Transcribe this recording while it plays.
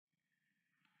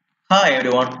Hi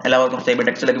everyone, എല്ലാവർക്കും cyber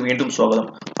ടെക്സിലേക്ക് വീണ്ടും സ്വാഗതം.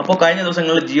 അപ്പോൾ കഴിഞ്ഞ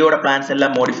ദിവസങ്ങളിൽ ജിയോയുടെ പ്ലാൻസ്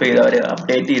എല്ലാം മോഡിഫൈ ചെയ്ത് അവർ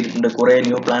അപ്ഡേറ്റ് ചെയ്തിട്ടുണ്ട്. കുറേ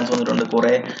ന്യൂ പ്ലാൻസ് വന്നിട്ടുണ്ട്.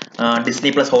 കുറേ ഡിസ്നി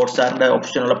പ്ലസ് ഹോട്ട്സ്റ്റാറിന്റെ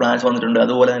ഓപ്ഷനുള്ള പ്ലാൻസ് വന്നിട്ടുണ്ട്.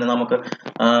 അതുപോലെ തന്നെ നമുക്ക്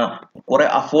കുറേ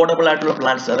അഫോർഡബിൾ ആയിട്ടുള്ള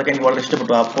പ്ലാൻസ്, അതൊക്കെ എനിക്ക് വളരെ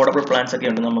ഇഷ്ടപ്പെട്ടു. അഫോർഡബിൾ പ്ലാൻസ് ഒക്കെ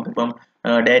ഉണ്ട്. നമുക്കിപ്പം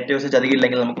ഡേറ്റ യൂസേജ് അധികം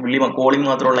ഇല്ലെങ്കിൽ, നമുക്ക് വലിയ കോളിംഗ്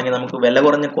മാത്രം ഉള്ളെങ്കിൽ നമുക്ക് വില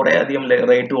കുറഞ്ഞ കുറേ അധികം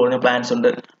റേറ്റ് കുറഞ്ഞ പ്ലാൻസ് ഉണ്ട്.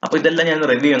 അപ്പോൾ ഇതെല്ലാം ഞാൻ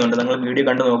റിവ്യൂ ചെയ്യുന്നുണ്ട്. നിങ്ങൾ വീഡിയോ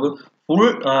കണ്ടു നോക്കൂ. ഫുൾ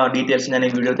ഡീറ്റെയിൽസ് ഞാൻ ഈ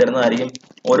വീഡിയോ തരുന്നതായിരിക്കും.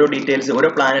 ഓരോ ഡീറ്റെയിൽസ്, ഓരോ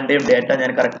പ്ലാനിന്റെയും ഡേറ്റ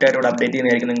ഞാൻ കറക്റ്റ് ആയിട്ട് ഇവിടെ അപ്ഡേറ്റ്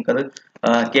ചെയ്യുന്നതായിരിക്കും. നിങ്ങൾക്ക് അത്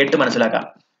കേട്ട് മനസ്സിലാക്കാം.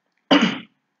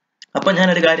 അപ്പൊ ഞാൻ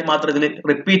ഒരു കാര്യം മാത്രം ഇതിൽ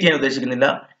റിപ്പീറ്റ് ചെയ്യാൻ ഉദ്ദേശിക്കുന്നില്ല.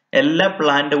 എല്ലാ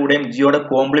പ്ലാനിന്റെ കൂടെയും ജിയോയുടെ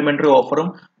കോംപ്ലിമെന്ററി ഓഫറും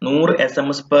 100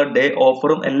 SMS പെർ ഡേ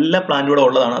ഓഫറും എല്ലാ പ്ലാനിന്റെ കൂടെ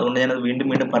ഉള്ളതാണ്. അതുകൊണ്ട് ഞാൻ അത് വീണ്ടും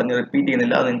വീണ്ടും പറഞ്ഞ് റിപ്പീറ്റ്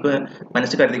ചെയ്യുന്നില്ല. അത് നിങ്ങൾക്ക്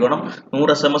മനസ്സിൽ കരുതിക്കോണം.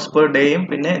 100 SMS പെർ ഡേയും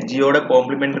പിന്നെ ജിയോയുടെ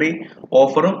കോംപ്ലിമെന്ററി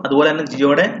ഓഫറും അതുപോലെ തന്നെ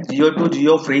Jio to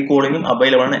Jio free കോളിംഗും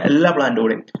available ആണ് എല്ലാ പ്ലാനിന്റെ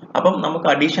കൂടെയും. അപ്പം നമുക്ക്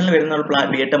അഡീഷണൽ വരുന്ന പ്ലാൻ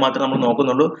ഡേറ്റ മാത്രമേ നമ്മൾ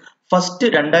നോക്കുന്നുള്ളൂ. ഫസ്റ്റ്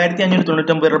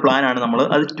 2599 പ്ലാൻ ആണ് നമ്മൾ.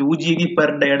 അത് 2 GB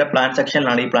പെർ ഡേയുടെ പ്ലാൻ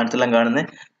സെക്ഷനിലാണ് ഈ പ്ലാൻസ് എല്ലാം കാണുന്നത്.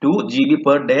 2 GB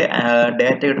പെർ ഡേ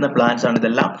ഡേറ്റ കിട്ടുന്ന പ്ലാൻസ് ആണ്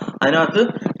ഇതെല്ലാം. അതിനകത്ത്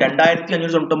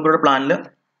 2599 പ്ലാനിൽ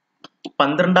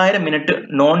 12,000 മിനിറ്റ്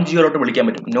നോൺ ജിയോയിലോട്ട് വിളിക്കാൻ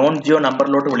പറ്റും. നോൺ ജിയോ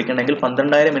നമ്പറിലോട്ട് വിളിക്കണമെങ്കിൽ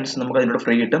 12,000 മിനിറ്റ്സ് നമുക്ക് അതിലൂടെ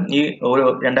ഫ്രീ കിട്ടും. ഈ ഒരു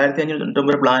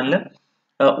 2599 പ്ലാനിൽ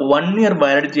 1 ഇയർ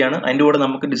വാലിഡിറ്റി ആണ്. അതിന്റെ കൂടെ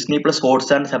നമുക്ക് ഡിസ്നി പ്ലസ്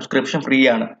ഹോട്ട്സ്റ്റാറിന്റെ സബ്സ്ക്രിപ്ഷൻ ഫ്രീ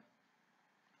ആണ്.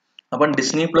 അപ്പം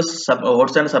Disney plus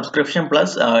ഹോട്ട്സ്റ്റാറിന്റെ subscription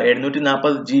plus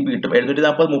 740 GB കിട്ടും.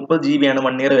 740 GB ആണ്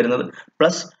 1 ഇയർ വരുന്നത്.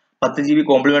 പ്ലസ് 10 GB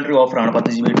കോംപ്ലിമെന്ററി ഓഫർ ആണ്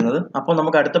 10 GB കിട്ടുന്നത്. അപ്പോൾ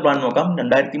നമുക്ക് അടുത്ത പ്ലാൻ നോക്കാം.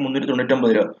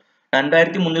 2399 രൂപ.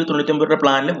 2399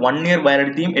 പ്ലാനിൽ 1 year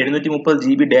വാലിഡിറ്റിയും 730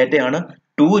 GB ഡേറ്റയാണ്.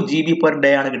 2 GB per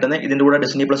day ആണ് കിട്ടുന്നത്. ഇതിന്റെ കൂടെ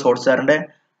ഡിസ്നി പ്ലസ് ഹോട്ട്സ്റ്റാറിന്റെ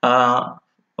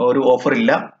ഒരു ഓഫർ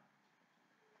ഇല്ല.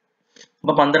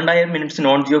 അപ്പൊ 12,000 minutes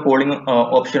non Jio calling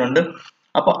option ഉണ്ട്.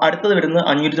 അപ്പൊ അടുത്തത് വരുന്നത്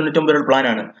 599 പ്ലാൻ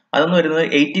ആണ്. അതെന്ന് വരുന്നത്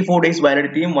 84 ഡേയ്സ്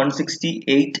വാലിഡിറ്റിയും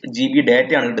 168 GB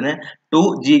ഡേറ്റയാണ് കിട്ടുന്നത്. 2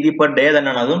 GB പെർ ഡേ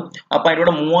തന്നെയാണ് അതും. അപ്പൊ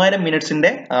അതിലൂടെ 3000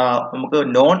 മിനിറ്റ്സിന്റെ നമുക്ക്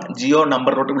നോൺ ജിയോ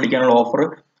നമ്പറിലോട്ട് വിളിക്കാനുള്ള ഓഫർ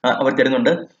അവർ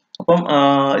തരുന്നുണ്ട്. അപ്പം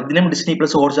ഇതിനും ഡിസ്നി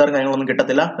പ്ലസ് ഹോട്ട്സ്റ്റാർ കാര്യങ്ങളൊന്നും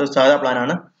കിട്ടത്തില്ല. സാധാ പ്ലാൻ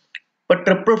ആണ്. ഇപ്പൊ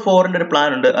 444 ഒരു പ്ലാൻ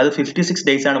ഉണ്ട്. അത് 56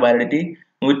 ഡേയ്സ് ആണ് validity.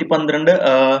 112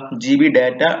 GB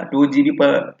data 2 GB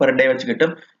per day വെച്ച്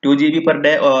കിട്ടും. 2 GB പെർ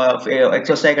ഡേ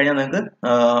എക്സോസ്റ്റ് ആയി കഴിഞ്ഞാൽ നിങ്ങൾക്ക്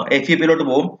FEPയിലോട്ട്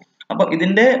പോകും. അപ്പൊ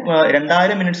ഇതിന്റെ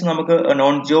 2000 മിനിറ്റ്സ് നമുക്ക്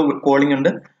നോൺ ജിയോ കോളിംഗ്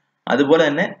ഉണ്ട്. അതുപോലെ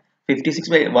തന്നെ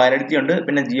 56 വാലിഡിറ്റി ഉണ്ട്.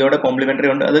 പിന്നെ ജിയോയുടെ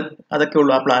കോംപ്ലിമെന്ററി ഉണ്ട്. അതൊക്കെ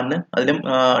ഉള്ളു ആ പ്ലാനിന്. അതിലും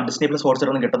ഡിസ്നി പ്ലസ്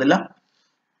ഹോട്ട്സ്റ്റാർ ഒന്നും കിട്ടത്തില്ല.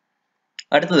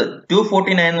 അടുത്തത്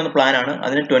 249 എന്ന പ്ലാൻ ആണ്.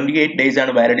 അതിന് 28 ഡേയ്സ്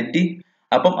ആണ് വാലിഡിറ്റി.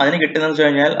 അപ്പം അതിന് കിട്ടുന്നതെന്ന് വെച്ച്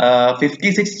കഴിഞ്ഞാൽ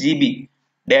 56 GB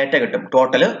ഡേറ്റ കിട്ടും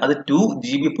ടോട്ടൽ. അത് 2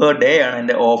 GB പെർ ഡേ ആണ്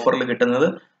എന്റെ ഓഫറിൽ കിട്ടുന്നത്.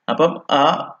 അപ്പം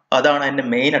അതാണ് എന്റെ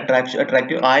മെയിൻ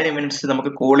അട്രാക്റ്റീവ്. 1000 മിനിറ്റ്സ്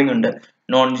നമുക്ക് കോളിംഗ് ഉണ്ട്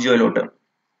നോൺ ജിയോയിലോട്ട്.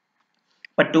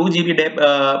 അപ്പൊ 2 GB ഡേ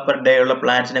പെർ ഡേ ഉള്ള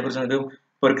പ്ലാൻസിനെ കുറിച്ച് നിങ്ങൾക്ക്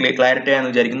ഒരു ക്ലാരിറ്റി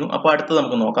ആയെന്ന് വിചാരിക്കുന്നു. അപ്പൊ അടുത്തത്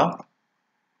നമുക്ക് നോക്കാം.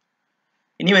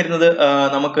 ഇനി വരുന്നത്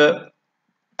നമുക്ക്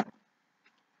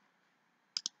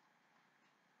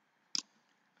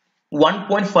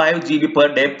 1.5 GB പെർ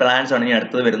ഡേ പ്ലാൻസ് ആണ് ഇനി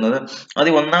അടുത്തത് വരുന്നത്. അത്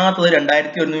ഒന്നാമത്തത്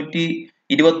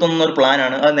 2121 ഒരു പ്ലാൻ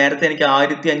ആണ്. അത് നേരത്തെ എനിക്ക്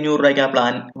 1500 രൂപയ്ക്ക് ആ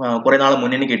പ്ലാൻ കുറെ നാൾ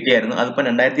മുന്നേ കിട്ടിയായിരുന്നു. അതിപ്പോ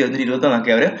 2121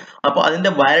 ആക്കി അവര്. അപ്പൊ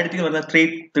അതിന്റെ വാലിഡിറ്റി എന്ന് പറയുന്നത്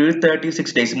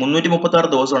 336 ഡേയ്സ്, 336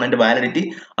 ദിവസമാണ് അതിന്റെ വാലിഡിറ്റി.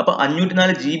 അപ്പൊ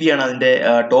 504 GB ആണ് അതിന്റെ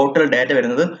ടോട്ടൽ ഡേറ്റ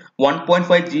വരുന്നത്.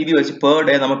 1.5 GB വെച്ച് പെർ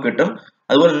ഡേ നമുക്ക് കിട്ടും.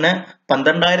 അതുപോലെ തന്നെ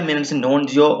 12,000 മിനിറ്റ്സ് നോൺ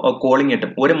ജിയോ കോളിംഗ്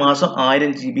കിട്ടും. ഒരു മാസം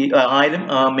 1000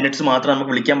 മിനിറ്റ്സ് മാത്രമേ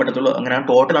നമുക്ക് വിളിക്കാൻ പറ്റത്തുള്ളൂ. അങ്ങനെ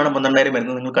ടോട്ടലാണ് 12,000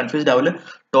 വരുന്നത്. നിങ്ങൾ കൺഫ്യൂസ്ഡ് ആവില്ല.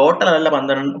 ടോട്ടൽ അല്ല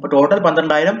 12. ടോട്ടൽ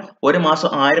 12,000, ഒരു മാസം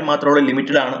 1000 മാത്രമുള്ള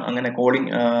ലിമിറ്റഡ് ആണ് അങ്ങനെ കോളിംഗ്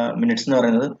മിനിറ്റ്സ് എന്ന്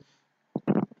പറയുന്നത്.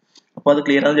 അപ്പൊ അത്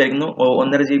ക്ലിയർ ആണെന്ന് വിചാരിക്കുന്നു.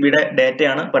 1.5 GB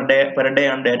ഡേറ്റയാണ് പെർ ഡേ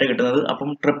ആണ് ഡേറ്റ കിട്ടുന്നത്. അപ്പം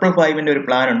 555 ഒരു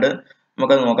പ്ലാൻ ഉണ്ട്.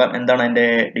 നമുക്കത് നോക്കാം എന്താണ് അതിന്റെ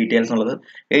ഡീറ്റെയിൽസ് ഉള്ളത്.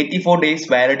 84 ഡേയ്സ്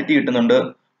വാലിഡിറ്റി കിട്ടുന്നുണ്ട്.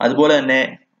 അതുപോലെ തന്നെ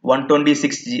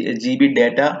 126 GB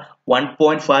data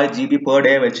 1.5 GB per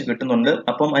day വെച്ച് കിട്ടുന്നുണ്ട്.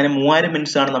 അപ്പം അതിന് 3000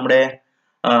 മിനിറ്റ്സ് ആണ് നമ്മുടെ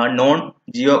നോൺ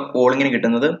ജിയോ കോളിങ്ങിന്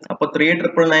കിട്ടുന്നത്. അപ്പൊ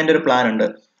 3999 ഒരു പ്ലാൻ ഉണ്ട്.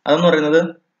 അതെന്ന് പറയുന്നത്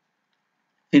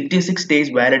 56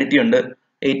 ഡേയ്സ് വാലിഡിറ്റി ഉണ്ട്.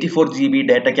 84 GB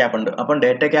ഡേറ്റ ക്യാപ്പ് ഉണ്ട്. അപ്പം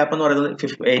ഡേറ്റ ക്യാപ്പ് എന്ന് പറയുന്നത്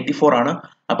 84 ആണ്.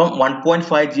 അപ്പം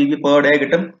 1.5 GB പെർ ഡേ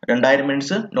കിട്ടും. 2000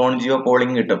 മിനിറ്റ്സ് നോൺ ജിയോ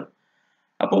കോളിംഗ് കിട്ടും.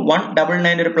 അപ്പൊ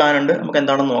 199 ഒരു പ്ലാൻ ഉണ്ട്. നമുക്ക്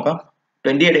എന്താണെന്ന് നോക്കാം.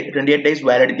 28 ഡേയ്സ്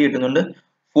വാലിഡിറ്റി കിട്ടുന്നുണ്ട്.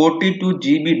 42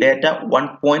 GB ഡേറ്റ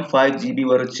 1.5 GB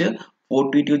വരച്ച്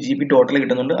 42 GB ടോട്ടൽ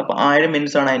കിട്ടുന്നുണ്ട്. അപ്പൊ 1000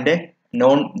 മിനിറ്റ്സ് ആണ് അതിന്റെ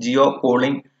നോൺ ജിയോ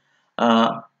കോളിംഗ്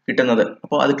കിട്ടുന്നത്.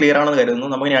 അപ്പോൾ അത് ക്ലിയർ ആണെന്ന് കരുതുന്നു.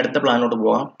 നമുക്ക് ഇനി അടുത്ത പ്ലാനിലോട്ട്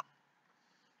പോകാം.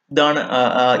 ഇതാണ്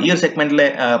ഈ ഒരു സെഗ്മെന്റിലെ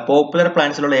പോപ്പുലർ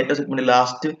പ്ലാൻസിലുള്ള ഏറ്റവും സെഗ്മെന്റ്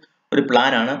ലാസ്റ്റ് ഒരു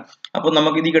പ്ലാൻ ആണ്. അപ്പൊ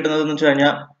നമുക്ക് ഇത് കിട്ടുന്നത് എന്ന് വെച്ച്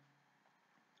കഴിഞ്ഞാൽ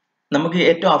നമുക്ക്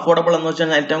ഏറ്റവും അഫോർഡബിൾ എന്ന്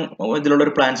വെച്ചാൽ ഏറ്റവും ഇതിലുള്ള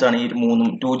ഒരു പ്ലാൻസ് ആണ് ഈ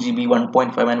 3ഉം. 2 GB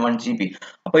 1.5 and 1 GB.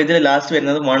 അപ്പൊ ഇതിൽ ലാസ്റ്റ്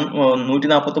വരുന്നത്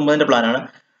 149 പ്ലാൻ ആണ്.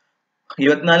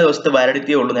 24 ദിവസത്തെ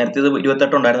വാലിഡിറ്റിയേ ഉള്ളൂ. നേരത്തെ ഇത്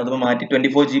 28 ഉണ്ടായിരുന്നു. അത് മാറ്റി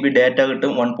 24 GB ഡാറ്റ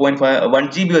കിട്ടും. 1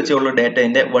 GB വെച്ചേ ഉള്ളൂ ഡാറ്റ.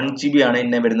 ഇതിന്റെ 1 GB ആണ്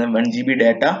ഇതിനെ വരുന്നത്. 1 GB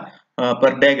ഡാറ്റ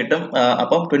പെർ ഡേ കിട്ടും.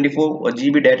 അപ്പം 24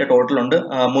 GB ഡാറ്റ ടോട്ടൽ ഉണ്ട്.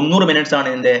 300 മിനിറ്റ്സ് ആണ്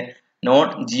ഇതിന്റെ നോൺ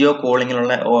ജിയോ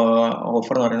കോളിങ്ങിനുള്ള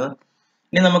ഓഫർ എന്ന് പറയുന്നത്.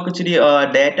 ഇനി നമുക്ക് ഇച്ചിരി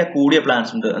ഡാറ്റ കൂടിയ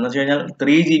പ്ലാൻസ് ഉണ്ട്. എന്ന് വെച്ച് കഴിഞ്ഞാൽ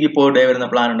 3 GB പെർ ഡേ വരുന്ന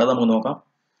പ്ലാൻ ഉണ്ട്. അത് നമുക്ക് നോക്കാം.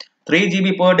 3 GB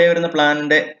പെർ ഡേ വരുന്ന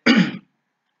പ്ലാനിന്റെ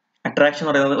അട്രാക്ഷൻ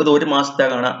എന്ന് പറയുന്നത് ഇത് 1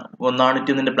 മാസത്തേക്കാണ്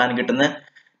 401 പ്ലാൻ കിട്ടുന്നത്.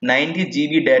 90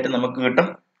 GB ഡാറ്റ നമുക്ക് കിട്ടും.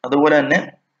 അതുപോലെ തന്നെ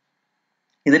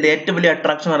ഇതിന്റെ ഏറ്റവും വലിയ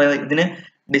അട്രാക്ഷൻ എന്ന് പറയുന്നത് ഇതിന്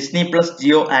ഡിസ്നി പ്ലസ്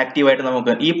ജിയോ ആക്റ്റീവ് ആയിട്ട്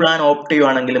നമുക്ക് ഈ പ്ലാൻ ഓപ്റ്റ്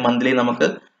ചെയ്യുവാണെങ്കിൽ മന്ത്ലി നമുക്ക്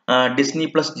ഡിസ്നി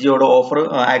പ്ലസ് ജിയോയുടെ ഓഫർ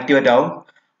ആക്ടിവേറ്റ് ആവും.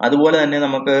 അതുപോലെ തന്നെ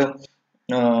നമുക്ക്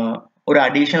ഒരു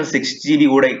അഡീഷണൽ 6 GB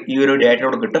കൂടെ ഈ ഒരു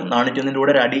ഡാറ്റയോട് കിട്ടും. 401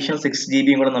 കൂടെ ഒരു അഡീഷണൽ 6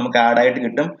 GB കൂടെ നമുക്ക് ആഡ് ആയിട്ട്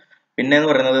കിട്ടും. പിന്നെ എന്ന്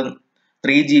പറയുന്നത്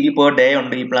 3 GB പെർ ഡേ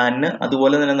ഉണ്ട് ഈ പ്ലാനിന്.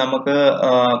 അതുപോലെ തന്നെ നമുക്ക്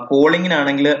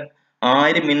കോളിങ്ങിനാണെങ്കിൽ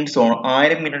 1000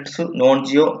 മിനിറ്റ്സ് നോൺ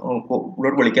ജിയോ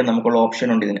ലോട്ട് വിളിക്കാൻ നമുക്കുള്ള ഓപ്ഷൻ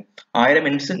ഉണ്ട്. ഇതിന് 1000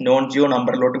 മിനിറ്റ്സ് നോൺ ജിയോ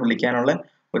നമ്പറിലോട്ട് വിളിക്കാനുള്ള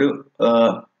ഒരു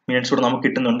മിനിറ്റ്സ് കൂടെ നമുക്ക്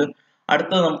കിട്ടുന്നുണ്ട്.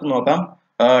 അടുത്തത് നമുക്ക് നോക്കാം.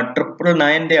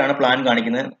 999 ആണ് പ്ലാൻ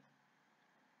കാണിക്കുന്നത്.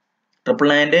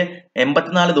 999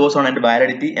 84 ദിവസമാണ് അതിന്റെ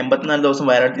വാലിഡിറ്റി. 84 ദിവസം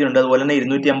വാലിഡിറ്റി ഉണ്ട്. അതുപോലെ തന്നെ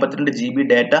 252 GB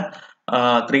data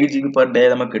 3 GB per day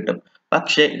നമുക്ക് കിട്ടും.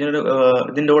 പക്ഷേ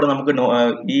ഇതിന്റെ കൂടെ നമുക്ക്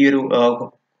ഈ ഒരു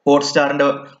ഹോട്ട്സ്റ്റാറിന്റെ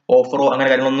ഓഫറോ അങ്ങനെ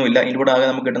കാര്യങ്ങളൊന്നും ഇല്ല. ഇതിന്റെ കൂടെ ആകെ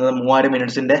നമുക്ക് കിട്ടുന്നത് 3000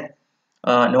 മിനിറ്റ്സിന്റെ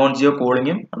നോൺ ജിയോ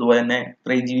കോളിങ്ങും അതുപോലെ തന്നെ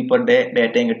 3 GB പെർ ഡേ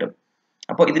ഡാറ്റയും കിട്ടും.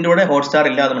 അപ്പോൾ ഇതിന്റെ കൂടെ ഹോട്ട്സ്റ്റാർ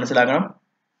ഇല്ല, അത് മനസ്സിലാക്കണം.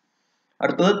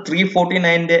 അടുത്തത്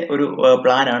 349 ഒരു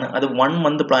പ്ലാൻ ആണ്. അത് 1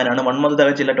 മന്ത് പ്ലാൻ ആണ്. 1 മന്ത്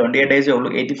തികച്ചില്ല, 28 ഡേയ്സേ ഉള്ളൂ.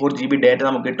 84 GB ഡാറ്റ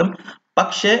നമുക്ക് കിട്ടും.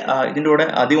 പക്ഷേ ഇതിന്റെ കൂടെ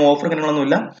അധികം ഓഫർ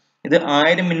കാര്യങ്ങളൊന്നുമില്ല. ഇത്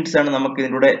 1000 മിനിറ്റ്സ് ആണ് നമുക്ക്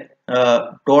ഇതിന്റെ കൂടെ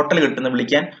ടോട്ടൽ കിട്ടുന്നത്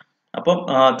വിളിക്കാൻ. അപ്പം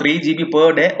 3 GB പെർ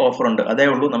ഡേ ഓഫർ ഉണ്ട്. അതേ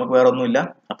ഉള്ളൂ, നമുക്ക് വേറെ ഒന്നുമില്ല.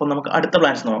 അപ്പം നമുക്ക് അടുത്ത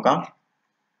പ്ലാൻസ് നോക്കാം.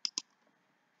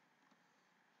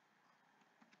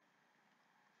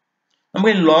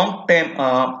 നമുക്ക് ലോങ് ടൈം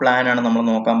പ്ലാൻ ആണ് നമ്മൾ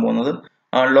നോക്കാൻ പോകുന്നത്.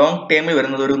 ലോങ് ടൈമിൽ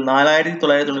വരുന്നത് ഒരു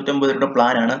 4999 രൂപയുടെ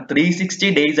പ്ലാൻ ആണ്. 360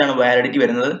 ഡേയ്സ് ആണ് വാലിഡിറ്റി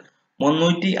വരുന്നത്.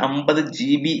 350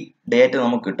 GB ഡേറ്റ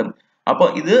നമുക്ക് കിട്ടും. അപ്പോൾ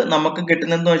ഇത് നമുക്ക്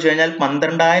കിട്ടുന്നതെന്ന് വെച്ച് കഴിഞ്ഞാൽ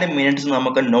 12000 മിനിറ്റ്സ്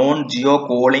നമുക്ക് നോൺ ജിയോ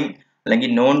കോളിംഗ് അല്ലെങ്കിൽ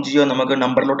നോൺ ജിയോ നമുക്ക്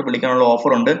നമ്പറിലോട്ട് വിളിക്കാനുള്ള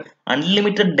ഓഫർ ഉണ്ട്.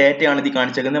 അൺലിമിറ്റഡ് ഡാറ്റ ആണ് ഇത്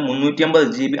കാണിച്ചേക്കുന്നത്. 350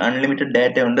 GB അൺലിമിറ്റഡ്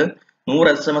ഡാറ്റ ഉണ്ട്.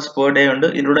 100 SMS പെർ ഡേ ഉണ്ട്.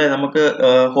 ഇതിലൂടെ നമുക്ക്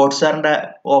ഹോട്ട്സ്റ്റാറിന്റെ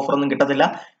ഓഫർ ഒന്നും കിട്ടത്തില്ല.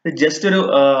 ഇത് ജസ്റ്റ് ഒരു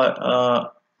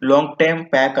ലോങ് ടൈം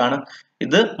പാക്ക് ആണ്.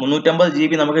 ഇത് 350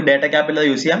 GB നമുക്ക് ഡാറ്റ ക്യാപ്പ് ഇല്ലാതെ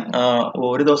യൂസ് ചെയ്യാം.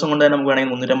 ഒരു ദിവസം കൊണ്ട് തന്നെ നമുക്ക്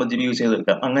വേണമെങ്കിൽ 350 GB യൂസ് ചെയ്ത്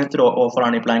എടുക്കാം. അങ്ങനത്തെ ഒരു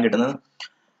ഓഫറാണ് ഈ പ്ലാൻ കിട്ടുന്നത്.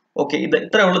 ഓക്കെ, ഇത്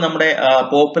ഇത്രയേ ഉള്ളൂ നമ്മുടെ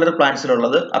പോപ്പുലർ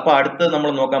പ്ലാൻസിലുള്ളത്. അപ്പൊ അടുത്ത് നമ്മൾ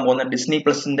നോക്കാൻ പോകുന്ന ഡിസ്നി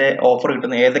പ്ലസിന്റെ ഓഫർ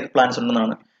കിട്ടുന്ന ഏതൊക്കെ പ്ലാൻസ്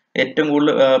ഉണ്ടെന്നാണ്. ഏറ്റവും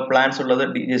കൂടുതൽ പ്ലാൻസ് ഉള്ളത്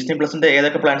ഡിസ്നി പ്ലസിന്റെ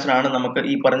ഏതൊക്കെ പ്ലാൻസിനാണ് നമുക്ക്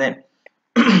ഈ പറഞ്ഞ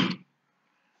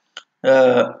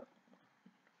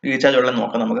റീചാർജ് ഉള്ളത്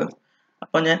നോക്കാം നമുക്ക്.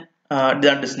 അപ്പൊ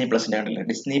ഇതാണ് ഡിസ്നി പ്ലസിന്റെ ആണല്ലേ,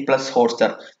 ഡിസ്നി പ്ലസ് ഹോട്ട്സ്റ്റാർ.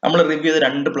 നമ്മൾ റിവ്യൂ ചെയ്ത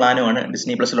 2 പ്ലാനുമാണ്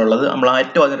ഡിസ്നി പ്ലസിലുള്ളത്. നമ്മൾ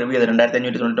ഏറ്റവും ആദ്യം റിവ്യൂ ചെയ്ത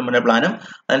 2599 പ്ലാനും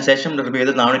അതിനുശേഷം റിവ്യൂ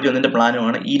ചെയ്ത് 401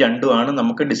 പ്ലാനുമാണ്. ഈ രണ്ടുമാണ്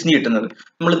നമുക്ക് ഡിസ്നി കിട്ടുന്നത്.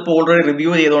 നമ്മളിപ്പോൾ ഓൾറെഡി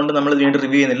റിവ്യൂ ചെയ്തുകൊണ്ട് നമ്മൾ വീണ്ടും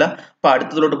റിവ്യൂ ചെയ്യുന്നില്ല. അപ്പൊ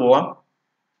അടുത്തതിലോട്ട് പോവാം.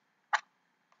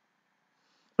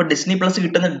 ഇപ്പൊ ഡിസ്നി പ്ലസ്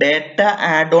കിട്ടുന്ന ഡാറ്റ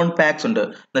ആഡ് ഓൺ പാക്സ് ഉണ്ട്.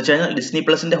 എന്ന് വെച്ച് കഴിഞ്ഞാൽ ഡിസ്നി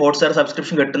പ്ലസിന്റെ ഹോട്ട്സ്റ്റാർ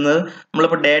സബ്സ്ക്രിപ്ഷൻ കിട്ടുന്നത്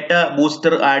നമ്മളിപ്പോൾ ഡാറ്റ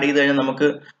ബൂസ്റ്റർ ആഡ് ചെയ്ത് കഴിഞ്ഞാൽ നമുക്ക്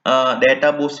ഡാറ്റ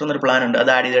ബൂസ്റ്റർ എന്നൊരു പ്ലാൻ ഉണ്ട്.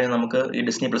 അത് ആഡ് ചെയ്ത് കഴിഞ്ഞാൽ നമുക്ക് ഈ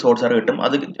ഡിസ്നി പ്ലസ് ഹോട്ട്സ്റ്റാർ കിട്ടും.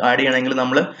 അത് ആഡ് ചെയ്യണമെങ്കിൽ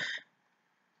നമ്മൾ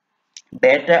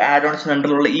ഡാറ്റ ആഡ് ഓൺസിന്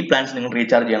അണ്ടറിലുള്ള ഈ പ്ലാൻസ് നിങ്ങൾ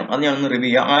റീചാർജ് ചെയ്യണം. അത് ഞാൻ ഒന്ന് റിവ്യൂ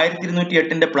ചെയ്യാം.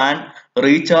 1208 പ്ലാൻ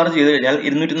റീചാർജ് ചെയ്ത് കഴിഞ്ഞാൽ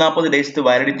 240 ഡേയ്സ്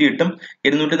വാലിഡിറ്റി കിട്ടും.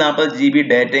 240 GB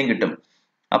ഡാറ്റയും കിട്ടും.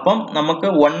 അപ്പം നമുക്ക്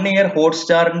 1 year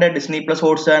ഹോട്ട്സ്റ്റാറിന്റെ Disney plus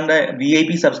ഹോട്ട്സ്റ്റാറിന്റെ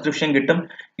VIP subscription കിട്ടും.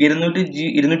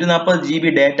 240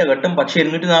 GB ഡാറ്റ കിട്ടും. പക്ഷെ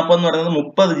 240 എന്ന് പറയുന്നത്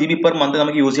 30 GB പെർ മന്ത്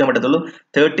നമുക്ക് യൂസ് ചെയ്യാൻ പറ്റത്തുള്ളൂ.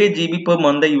 30 GB പെർ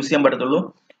മന്ത് യൂസ് ചെയ്യാൻ പറ്റത്തുള്ളൂ.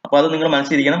 അപ്പൊ അത് നിങ്ങൾ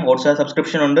മനസ്സിലിരിക്കണം. ഹോട്ട്സ്റ്റാർ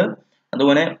സബ്സ്ക്രിപ്ഷൻ ഉണ്ട്.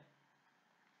 അതുപോലെ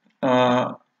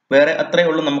വേറെ അത്രേ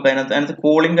ഉള്ളൂ. നമുക്ക് അതിനകത്ത്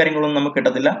കോളിംഗ് കാര്യങ്ങളൊന്നും നമുക്ക്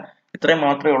കിട്ടത്തില്ല. ഇത്രയും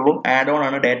മാത്രമേ ഉള്ളൂ. ആഡ് ഓൺ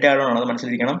ആണ്, ഡാറ്റ ആഡ് ഓൺ ആണ്, അത്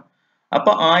മനസ്സിലിരിക്കണം.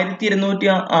 അപ്പൊ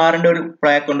 1206 ഒരു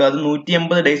പാക്ക് ഉണ്ട്. അത്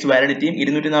 180 ഡേയ്സ് വാലിഡിറ്റിയും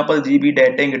 240 GB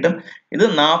ഡാറ്റയും കിട്ടും. ഇത്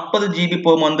 40 GB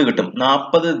പെർ മന്ത് കിട്ടും.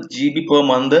 40 GB പെർ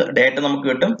മന്ത് ഡാറ്റ നമുക്ക്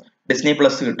കിട്ടും. ഡിസ്നി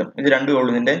പ്ലസ് കിട്ടും. ഇത് രണ്ടുമേ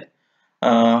ഉള്ളൂ ഇതിന്റെ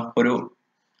ഒരു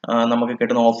നമുക്ക്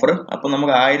കിട്ടുന്ന ഓഫർ. അപ്പൊ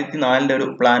നമുക്ക് 1004 ഒരു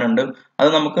പ്ലാൻ ഉണ്ട്. അത്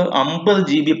നമുക്ക് 50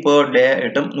 GB പെർ ഡേ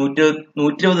കിട്ടും.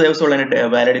 120 ദിവസമുള്ള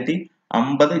വാലിഡിറ്റി.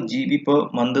 50 GB പെർ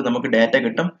മന്ത് നമുക്ക് ഡാറ്റ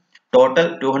കിട്ടും. ടോട്ടൽ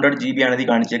 200 GB ആണ് ഇത്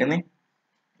കാണിച്ചേക്കുന്നത്.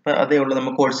 അപ്പൊ അതേ ഉള്ളൂ,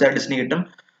 നമുക്ക് ഹോട്ട്സ്റ്റാർ ഡിസ്നി കിട്ടും.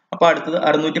 അപ്പൊ അടുത്തത്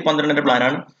 612 പ്ലാൻ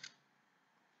ആണ്.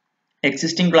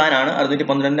 എക്സിസ്റ്റിംഗ് പ്ലാൻ ആണ്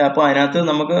 612. അപ്പൊ അതിനകത്ത്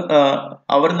നമുക്ക്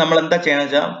നമ്മൾ എന്താ ചെയ്യണമെന്ന്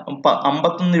വെച്ചാൽ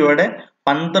 51 രൂപയുടെ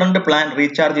 12 പ്ലാൻ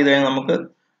റീചാർജ് ചെയ്ത് കഴിഞ്ഞാൽ നമുക്ക്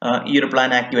ഈ ഒരു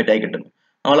പ്ലാൻ ആക്ടിവേറ്റ് ആയി കിട്ടും.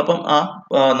 നമ്മളപ്പം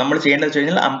നമ്മൾ ചെയ്യേണ്ടത് വെച്ച്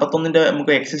കഴിഞ്ഞാൽ 51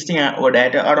 നമുക്ക് എക്സിസ്റ്റിംഗ്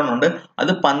ഡാറ്റ ആഡ് ഓൺ ഉണ്ട്.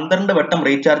 അത് 12 വട്ടം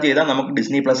റീചാർജ് ചെയ്താൽ നമുക്ക്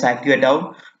ഡിസ്നി പ്ലസ് ആക്ടിവേറ്റ് ആവും.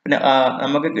 പിന്നെ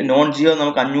നമുക്ക് നോൺ ജിയോ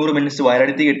നമുക്ക് 500 മിനിറ്റ്സ്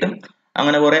വാലിഡിറ്റി കിട്ടും.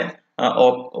 അങ്ങനെ കുറെ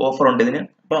ഓഫർ ഉണ്ട് ഇതിന്.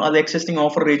 അപ്പോൾ അത് എക്സിസ്റ്റിംഗ്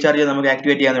ഓഫർ റീചാർജ് ചെയ്ത് നമുക്ക്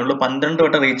ആക്ടിവേറ്റ് ചെയ്യാനേ ഉള്ളൂ. 12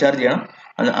 വട്ടം റീചാർജ് ചെയ്യണം.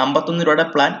 51 രൂപയുടെ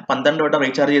പ്ലാൻ 12 വട്ടം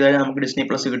റീചാർജ് ചെയ്ത് കഴിഞ്ഞാൽ നമുക്ക് ഡിസ്നി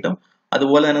പ്ലസ് കിട്ടും.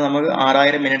 അതുപോലെ തന്നെ നമുക്ക്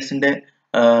 6000 മിനിറ്റ്സിന്റെ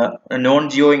നോൺ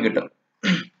ജിയോയും കിട്ടും.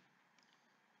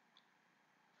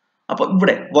 അപ്പൊ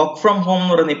ഇവിടെ വർക്ക് ഫ്രം ഹോം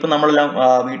എന്ന് പറയുന്നത് ഇപ്പൊ നമ്മളെല്ലാം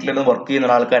വീട്ടിലിരുന്ന് വർക്ക്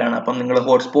ചെയ്യുന്ന ആൾക്കാരാണ്. അപ്പം നിങ്ങൾ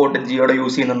ഹോട്ട്സ്പോട്ട് ജിയോയുടെ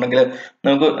യൂസ് ചെയ്യുന്നുണ്ടെങ്കിൽ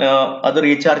നമുക്ക് അത്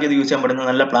റീചാർജ് ചെയ്ത് യൂസ് ചെയ്യാൻ പറ്റുന്ന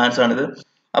നല്ല പ്ലാൻസ് ആണിത്.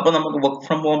 അപ്പൊ നമുക്ക് വർക്ക്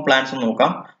ഫ്രം ഹോം പ്ലാൻസ്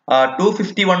നോക്കാം.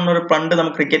 251 ഒരു പണ്ട്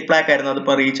നമുക്ക് ക്രിക്കറ്റ് പ്ലാൻ ആയിരുന്നു,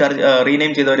 അതിപ്പോ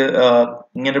റീനെയിം ചെയ്ത ഒരു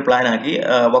ഇങ്ങനെ ഒരു പ്ലാൻ ആക്കി,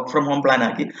 വർക്ക് ഫ്രം ഹോം പ്ലാൻ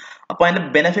ആക്കി. അപ്പൊ അതിന്റെ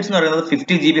ബെനിഫിറ്റ്സ് എന്ന് പറയുന്നത്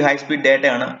 50 GB ഹൈ സ്പീഡ് ഡേറ്റ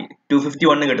ആണ്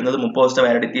 251 കിട്ടുന്നത് 30 ദിവസത്തെ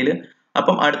വാലിഡിറ്റിയിൽ.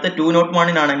 അപ്പം അടുത്ത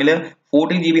 201 ആണെങ്കിൽ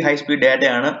 40 GB ഹൈ സ്പീഡ് ഡേറ്റ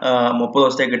ആണ് 30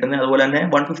 ദിവസത്തേക്ക് കിട്ടുന്നത്. അതുപോലെ തന്നെ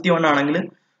 151 ആണെങ്കിൽ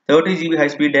 30 GB ഹൈ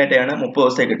സ്പീഡ് ഡേറ്റ ആണ് 30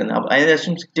 ദിവസത്തേക്ക് കിട്ടുന്നത്. അപ്പൊ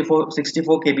അതിനുശേഷം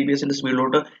 64 kbps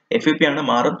സ്പീഡിലോട്ട് FFP ആണ്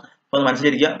മാറും. അപ്പൊ അത്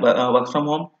മനസ്സിലിരിക്കുക. വർക്ക് ഫ്രം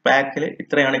ഹോം പാക്കിൽ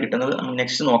ഇത്രയാണ് കിട്ടുന്നത്.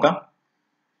 നെക്സ്റ്റ് നോക്കാം.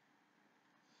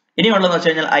 ഇനിയുള്ളതെന്ന് വെച്ച്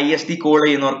കഴിഞ്ഞാൽ ISD കോൾ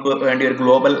ചെയ്യുന്നവർക്ക് വേണ്ടി ഒരു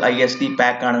ഗ്ലോബൽ ISD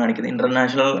പാക്ക് ആണ് കാണിക്കുന്നത്.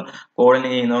 ഇന്റർനാഷണൽ കോളിന്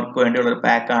ചെയ്യുന്നവർക്ക് വേണ്ടിയുള്ള ഒരു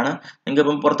പാക്ക് ആണ്. നിങ്ങൾക്ക്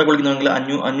ഇപ്പം പുറത്തൊക്കെ വിളിക്കുന്നെങ്കിൽ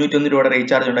 501 രൂപയുടെ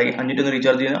റീചാർജ് ഉണ്ടായി. 501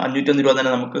 റീചാർജ് ചെയ്യുന്ന 501 രൂപ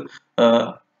തന്നെ നമുക്ക്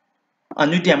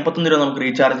 551 രൂപ നമുക്ക്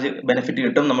റീചാർജ് ബെനിഫിറ്റ്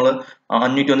കിട്ടും നമ്മൾ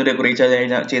 501 രൂപ റീചാർജ്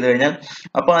ചെയ്ത് കഴിഞ്ഞാൽ.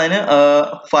 അപ്പൊ അതിന്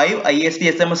 5 ISD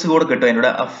SMS കൂടെ കിട്ടും.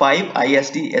 അതിലൂടെ 5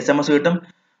 ISD SMS കിട്ടും.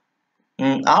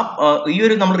 ഈ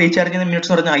ഒരു നമ്മൾ റീചാർജ് ചെയ്യുന്ന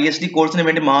മിനിറ്റ്സ് പറഞ്ഞാൽ ISD കോൾസിന്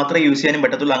വേണ്ടി മാത്രമേ യൂസ് ചെയ്യാനും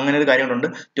പറ്റത്തുള്ളൂ. അങ്ങനെ ഒരു കാര്യമുണ്ട്.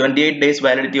 28 ഡേയ്സ്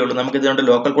വാലിഡിറ്റി ഉള്ളൂ. നമുക്ക് ഇതുകൊണ്ട്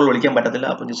ലോക്കൽ കോൾ വിളിക്കാൻ പറ്റത്തില്ല.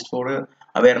 അപ്പൊ ജസ്റ്റ് ഫോർ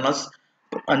അവയർനെസ്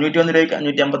 501 രൂപയ്ക്ക്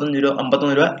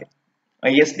 551 രൂപ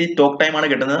ISD ടോക്ക് ടൈം ആണ്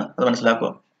കിട്ടുന്നത്. അത്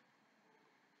മനസ്സിലാക്കുക.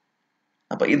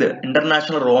 അപ്പൊ ഇത്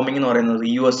ഇന്റർനാഷണൽ റോമിംഗ് എന്ന് പറയുന്നത്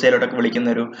USA-ലോട്ടൊക്കെ വിളിക്കുന്ന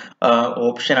ഒരു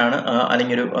ഓപ്ഷൻ ആണ്,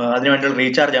 അല്ലെങ്കിൽ ഒരു അതിനുവേണ്ടിയുള്ള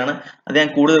റീചാർജ് ആണ്. അത് ഞാൻ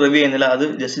കൂടുതൽ റിവ്യൂ ചെയ്യുന്നില്ല. അത്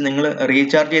ജസ്റ്റ് നിങ്ങൾ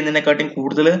റീചാർജ് ചെയ്യുന്നതിനെക്കാട്ടും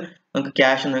കൂടുതൽ നിങ്ങൾക്ക്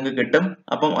ക്യാഷ് നിങ്ങൾക്ക് കിട്ടും.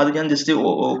 അപ്പം അത് ഞാൻ ജസ്റ്റ്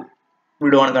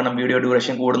വിടുവാണ്, കാരണം വീഡിയോ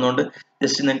ഡ്യൂറേഷൻ കൂടുന്നതുകൊണ്ട്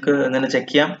ജസ്റ്റ് നിങ്ങൾക്ക് തന്നെ ചെക്ക്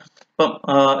ചെയ്യാം. അപ്പം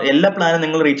എല്ലാ പ്ലാനും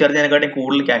നിങ്ങൾ റീചാർജ് ചെയ്യാനെക്കാട്ടും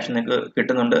കൂടുതൽ ക്യാഷ് നിങ്ങൾക്ക്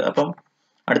കിട്ടുന്നുണ്ട്. അപ്പം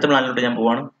അടുത്ത പ്ലാനിലോട്ട് ഞാൻ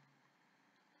പോവാണ്.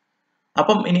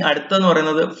 അപ്പം ഇനി അടുത്തെന്ന്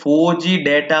പറയുന്നത് 4G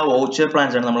ഡേറ്റ വൗച്ചർ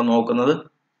പ്ലാൻസ് ആണ് നമ്മൾ നോക്കുന്നത്.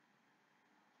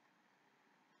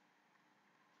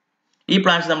 ഈ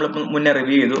പ്ലാൻസ് നമ്മൾ മുന്നേ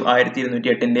റിവ്യൂ ചെയ്തു.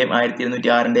 1208-ന്റെയും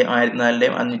 1206-ന്റെയും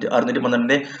 1004-ന്റെയും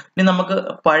 612-ന്റെയും. ഇനി നമുക്ക്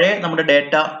പഴയ നമ്മുടെ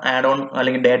ഡേറ്റ ആഡ് ഓൺ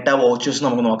അല്ലെങ്കിൽ ഡേറ്റ വൗച്ചേഴ്സ്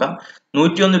നമുക്ക് നോക്കാം.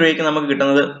 101 രൂപയ്ക്ക് നമുക്ക്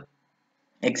കിട്ടുന്നത്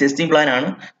എക്സിസ്റ്റിംഗ് പ്ലാൻ ആണ്.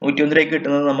 101 രൂപയ്ക്ക്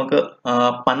കിട്ടുന്നത് നമുക്ക്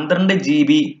 12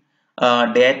 GB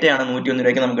ഡേറ്റയാണ് 101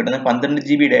 രൂപയ്ക്ക് നമുക്ക് കിട്ടുന്നത്. 12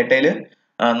 GB ഡേറ്റയിൽ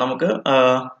നമുക്ക്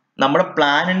നമ്മുടെ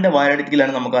പ്ലാനിന്റെ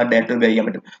വാലിഡിറ്റിയിലാണ് നമുക്ക് ആ ഡേറ്റ ഉപയോഗിക്കാൻ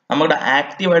പറ്റും. നമ്മുടെ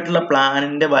ആക്റ്റീവ് ആയിട്ടുള്ള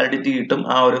പ്ലാനിന്റെ വാലിഡിറ്റി കിട്ടും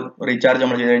ആ ഒരു റീചാർജ്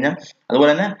നമ്മൾ ചെയ്ത് കഴിഞ്ഞാൽ.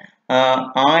 അതുപോലെ തന്നെ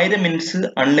 1000 minutes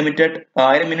unlimited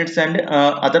 1000 minutes and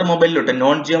other മൊബൈലിലോട്ട്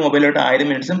non Jio മൊബൈലിലോട്ട് 1000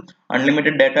 മിനിറ്റ്സും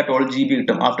unlimited data 12 GB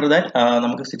കിട്ടും. ആഫ്റ്റർ ദാറ്റ്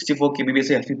നമുക്ക് 64 kbps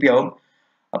FFP ആവും.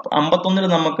 അപ്പൊ 51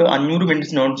 നമുക്ക് 500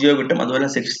 മിനിറ്റ്സ് നോൺ ജിയോ കിട്ടും. അതുപോലെ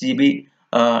 6 GB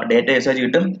ഡേറ്റ യൂസേജ്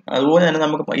കിട്ടും. അതുപോലെ തന്നെ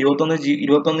നമുക്ക്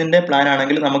 21-ന്റെ പ്ലാൻ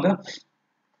ആണെങ്കിൽ നമുക്ക്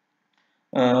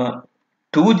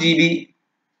 2 GB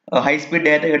ഹൈ സ്പീഡ്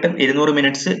ഡേറ്റ കിട്ടും. 200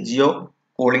 മിനിറ്റ്സ് ജിയോ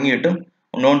കോളിംഗ് കിട്ടും,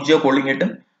 നോൺ ജിയോ കോളിംഗ്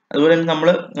കിട്ടും. അതുപോലെ തന്നെ നമ്മൾ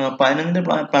 11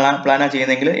 പ്ലാനാ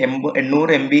ചെയ്യുന്നതെങ്കിൽ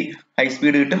 800 MB ഹൈ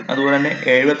സ്പീഡ് കിട്ടും. അതുപോലെ തന്നെ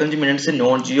 75 മിനിറ്റ്സ്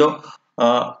നോൺ ജിയോ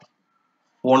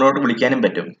ഫോണിലോട്ട് വിളിക്കാനും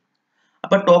പറ്റും.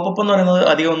 അപ്പൊ ടോപ്പ് അപ്പ് എന്ന് പറയുന്നത്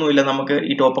അധികമൊന്നുമില്ല. നമുക്ക്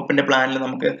ഈ ടോപ്പ് അപ്പിന്റെ പ്ലാനിൽ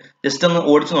നമുക്ക് ജസ്റ്റ് ഒന്ന്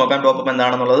ഓടിച്ചു നോക്കാം ടോപ്പ് അപ്പ്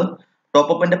എന്താണെന്നുള്ളത്.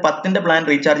 ടോപ്പ് അപ്പിന്റെ 10-ന്റെ പ്ലാൻ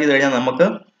റീചാർജ് ചെയ്ത് കഴിഞ്ഞാൽ നമുക്ക്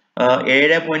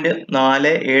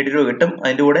 7.47 രൂപ കിട്ടും.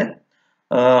 അതിന്റെ കൂടെ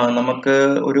നമുക്ക്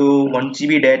ഒരു 1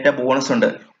 GB ഡേറ്റ ബോണസ് ഉണ്ട്.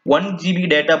 1 GB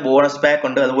ഡേറ്റ ബോണസ് പാക്ക്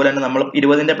ഉണ്ട്. അതുപോലെ തന്നെ നമ്മൾ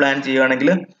 20-ന്റെ പ്ലാൻ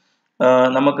ചെയ്യുകയാണെങ്കിൽ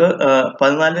നമുക്ക്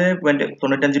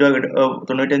 14.95 രൂപ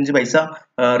 95 പൈസ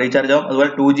റീചാർജ് ആവും. അതുപോലെ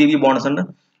 2 GB ബോണസ് ഉണ്ട്.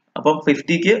 അപ്പം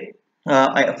 50-ക്ക്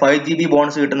 5 GB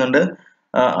ബോണസ് കിട്ടുന്നുണ്ട്.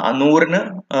 100-ന്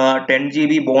 10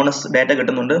 GB ബോണസ് ഡേറ്റ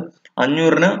കിട്ടുന്നുണ്ട്.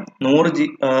 500-ന്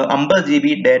 50 GB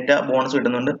ഡേറ്റ ബോണസ്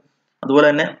കിട്ടുന്നുണ്ട്. അതുപോലെ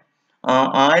തന്നെ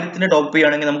 1000-ന്റെ ടോപ്പ്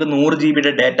ചെയ്യുകയാണെങ്കിൽ നമുക്ക് 100 GB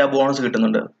ഡേറ്റ ബോണസ്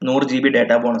കിട്ടുന്നുണ്ട്. 100 GB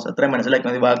ഡേറ്റ ബോണസ് അത്രയും മനസ്സിലാക്കി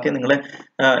മതി. ബാക്കി നിങ്ങൾ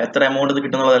എത്ര എമൗണ്ട്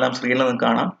കിട്ടുന്നുള്ളതെല്ലാം സ്ക്രീനിൽ നിങ്ങൾക്ക്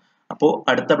കാണാം. അപ്പോൾ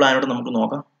അടുത്ത പ്ലാനോട് നമുക്ക്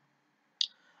നോക്കാം.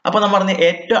 അപ്പൊ നമ്മൾ പറഞ്ഞ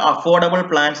ഏറ്റവും അഫോർഡബിൾ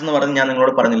പ്ലാൻസ് എന്ന് പറഞ്ഞ് ഞാൻ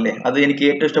നിങ്ങളോട് പറഞ്ഞില്ലേ, അത് എനിക്ക്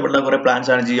ഏറ്റവും ഇഷ്ടപ്പെട്ട കുറെ പ്ലാൻസ്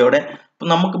ആണ് ജിയോയുടെ. അപ്പൊ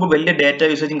നമുക്കിപ്പോൾ വലിയ ഡേറ്റ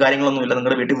യൂസേജും കാര്യങ്ങളൊന്നും ഇല്ല.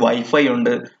 നിങ്ങളുടെ വീട്ടിൽ വൈഫൈ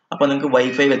ഉണ്ട്. അപ്പൊ നിങ്ങൾക്ക്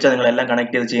വൈഫൈ വെച്ചാൽ നിങ്ങൾ എല്ലാം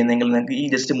കണക്ട് ചെയ്ത് ചെയ്യുന്നെങ്കിൽ നിങ്ങൾക്ക് ഈ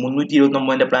ജസ്റ്റ്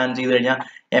 329-ന്റെ പ്ലാൻ ചെയ്ത് കഴിഞ്ഞാൽ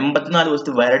 84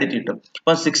 ദിവസത്തെ വാലിഡിറ്റി കിട്ടും.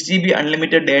 അപ്പൊ 6 GB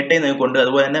അൺലിമിറ്റഡ് ഡേറ്റയും നിങ്ങൾക്ക് ഉണ്ട്.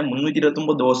 അതുപോലെ തന്നെ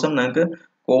 329 ദിവസം നിങ്ങൾക്ക്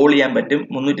കോൾ ചെയ്യാൻ പറ്റും.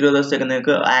 320 ദിവസത്തേക്ക്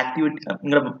നിങ്ങൾക്ക് ആക്ടിവിറ്റി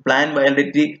നിങ്ങളുടെ പ്ലാൻ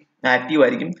വാലിഡിറ്റി ആക്റ്റീവ്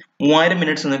ആയിരിക്കും. 3000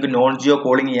 മിനിറ്റ്സ് നിങ്ങൾക്ക് നോൺ ജിയോ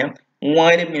കോളിംഗ് ചെയ്യാം.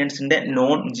 3000 മിനിറ്റ്സിന്റെ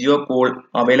നോൺ ജിയോ കോൾ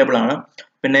അവൈലബിൾ ആണ്.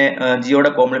 പിന്നെ ജിയോയുടെ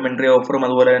കോംപ്ലിമെന്ററി ഓഫറും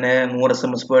അതുപോലെ തന്നെ 100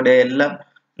 SMS പെർ ഡേ എല്ലാം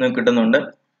നിങ്ങൾക്ക് കിട്ടുന്നുണ്ട്.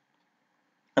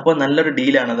 അപ്പോൾ നല്ലൊരു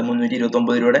ഡീലാണ് അത്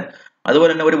 329 രൂപയുടെ.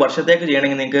 അതുപോലെ തന്നെ ഒരു വർഷത്തേക്ക്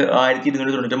ചെയ്യണമെങ്കിൽ നിങ്ങൾക്ക്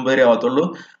 1299 രൂപ ആവത്തുള്ളൂ.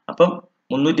 അപ്പം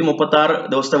 336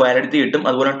 ദിവസത്തെ വാലിഡിറ്റി കിട്ടും.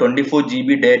 അതുപോലെ 24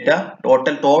 GB ഡേറ്റ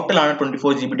ടോട്ടൽ ആണ്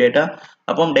 24 GB ഡേറ്റ.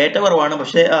 അപ്പം ഡേറ്റ കുറവാണ്,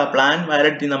 പക്ഷേ പ്ലാൻ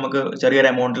വാലിഡിറ്റി നമുക്ക് ചെറിയൊരു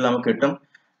എമൗണ്ടിൽ നമുക്ക് കിട്ടും.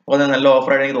 അപ്പോൾ അത് നല്ല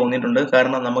ഓഫറായിട്ട് എനിക്ക് തോന്നിയിട്ടുണ്ട്.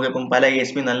 കാരണം നമുക്കിപ്പം പല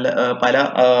ESP പല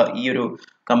ഈ ഒരു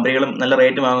കമ്പനികളും നല്ല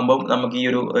റേറ്റ് വാങ്ങുമ്പോൾ നമുക്ക് ഈ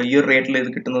ഒരു റേറ്റിൽ ഇത്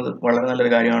കിട്ടുന്നത് വളരെ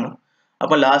നല്ലൊരു കാര്യമാണ്.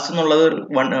 അപ്പോൾ ലാസ്റ്റ് എന്നുള്ളത്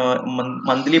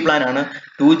മന്ത്ലി പ്ലാൻ ആണ്.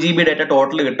 2 GB ഡേറ്റ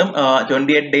ടോട്ടൽ കിട്ടും.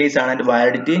 28 ഡേയ്സ് ആണ് അതിന്റെ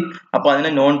വാലിഡിറ്റി. അപ്പോൾ അതിന്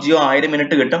നോൺ ജിയോ 1000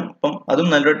 മിനിറ്റ് കിട്ടും. അപ്പം അതും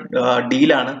നല്ലൊരു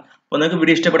ഡീലാണ്. അപ്പോൾ നിങ്ങൾക്ക്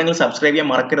വീഡിയോ ഇഷ്ടപ്പെടുമെങ്കിൽ സബ്സ്ക്രൈബ് ചെയ്യാൻ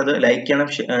മറക്കരുത്. ലൈക്ക് ചെയ്യണം,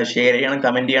 ഷെയർ ചെയ്യണം,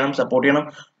 കമന്റ് ചെയ്യണം, സപ്പോർട്ട് ചെയ്യണം.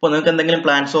 അപ്പോൾ നിങ്ങൾക്ക് എന്തെങ്കിലും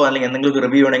പ്ലാൻസോ അല്ലെങ്കിൽ എന്തെങ്കിലും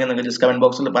റിവ്യൂ ഉണ്ടെങ്കിൽ നിങ്ങൾക്ക് ജസ്റ്റ് കമന്റ്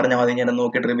ബോക്സിൽ പറഞ്ഞാൽ മതി, ഞാൻ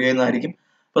നോക്കിയിട്ട് റിവ്യൂ ചെയ്യുന്നതായിരിക്കും.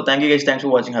 അപ്പോൾ thank you guys, thanks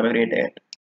for watching, have A great day.